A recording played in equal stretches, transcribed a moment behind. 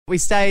We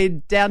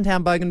stayed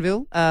downtown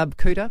Bougainville,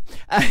 Kuta,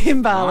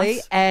 in Bali,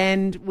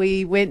 and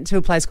we went to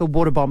a place called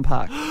Water Bomb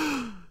Park.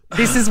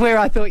 This is where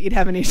I thought you'd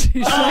have an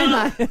issue, Shane.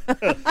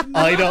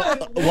 I don't.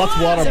 What's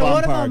Water Bomb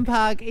Water Park? Bomb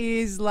Park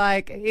is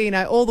like,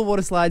 all the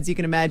water slides you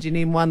can imagine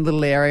in one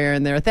little area,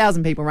 and there are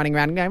 1,000 people running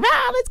around and going,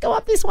 let's go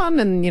up this one,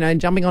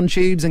 and, jumping on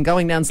tubes and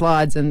going down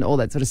slides and all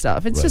that sort of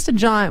stuff. It's just a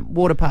giant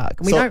water park.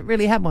 And we don't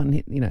really have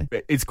one,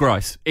 It's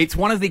gross. It's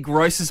one of the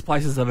grossest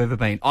places I've ever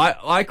been.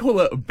 I call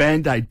it a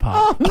Band-Aid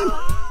park.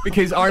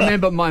 Because I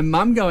remember my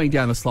mum going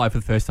down the slide for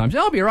the first time. She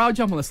said, I'll be right, I'll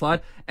jump on the slide.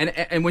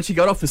 And when she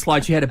got off the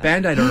slide, she had a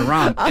Band-Aid on her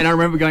arm. And I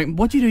remember going,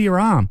 what'd you do to your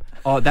arm?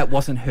 Oh, that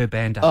wasn't her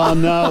Band-Aid. Oh,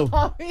 no.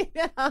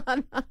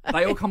 No.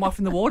 They all come off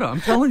in the water,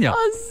 I'm telling you.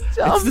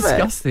 Stop It's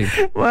disgusting.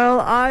 Well,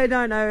 I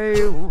don't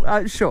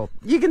know. Sure,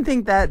 you can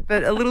think that,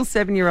 but a little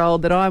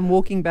 7-year-old that I'm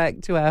walking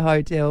back to our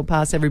hotel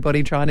past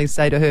everybody trying to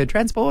say to her,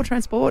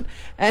 transport.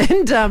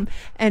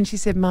 And she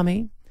said,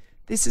 Mummy,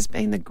 this has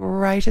been the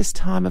greatest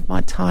time of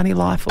my tiny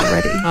life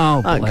already.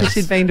 Oh, bless. Because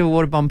she'd been to a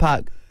water bomb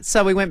park.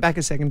 So we went back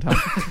a second time.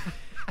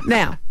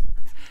 Now,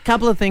 a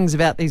couple of things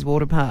about these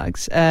water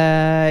parks.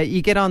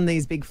 You get on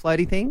these big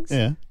floaty things.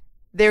 Yeah.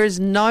 There is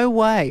no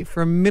way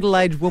for a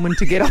middle-aged woman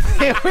to get up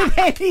there with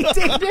any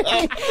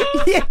dignity.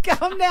 You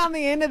come down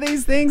the end of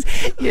these things,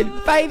 your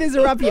bathers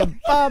are up your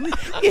bum,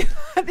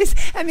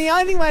 and the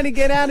only way to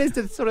get out is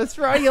to sort of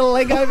throw your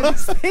leg over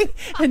this thing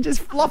and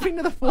just flop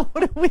into the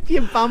water with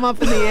your bum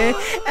up in the air.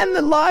 And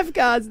the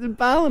lifeguards, the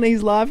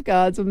Balinese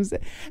lifeguards, and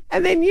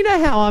then you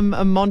know how I'm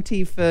a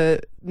Monty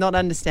for not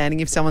understanding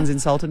if someone's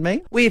insulted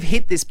me? We have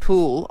hit this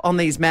pool on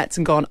these mats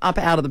and gone up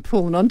out of the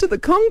pool and onto the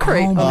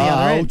concrete on the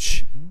other end.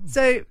 Ouch.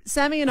 So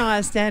Sammy and I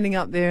are standing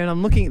up there and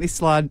I'm looking at this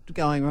slide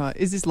going, right,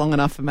 is this long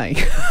enough for me?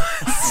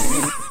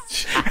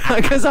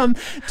 Because I'm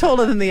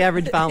taller than the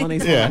average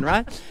Balinese woman,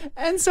 right?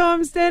 And so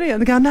I'm standing there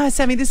and going, no,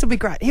 Sammy, this will be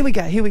great. Here we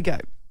go.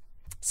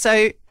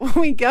 So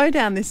we go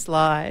down this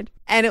slide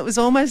and it was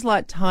almost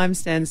like time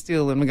stands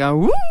still and we go,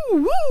 woo,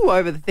 woo,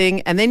 over the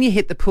thing. And then you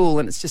hit the pool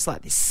and it's just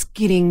like this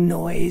skidding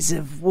noise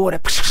of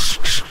water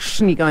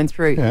and you're going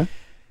through. Yeah.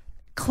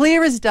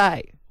 Clear as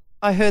day,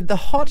 I heard the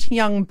hot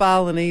young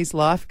Balinese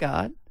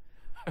lifeguard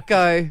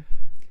go,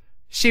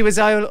 she was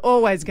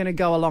always going to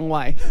go a long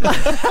way.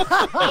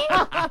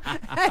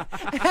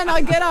 And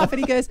I get up and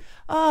he goes,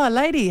 oh,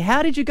 lady,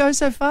 how did you go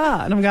so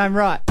far? And I'm going,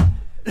 right.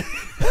 What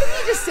have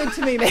you just said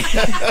to me there?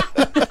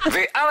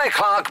 The Ali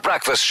Clark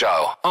Breakfast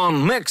Show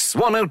on Mix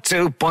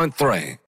 102.3.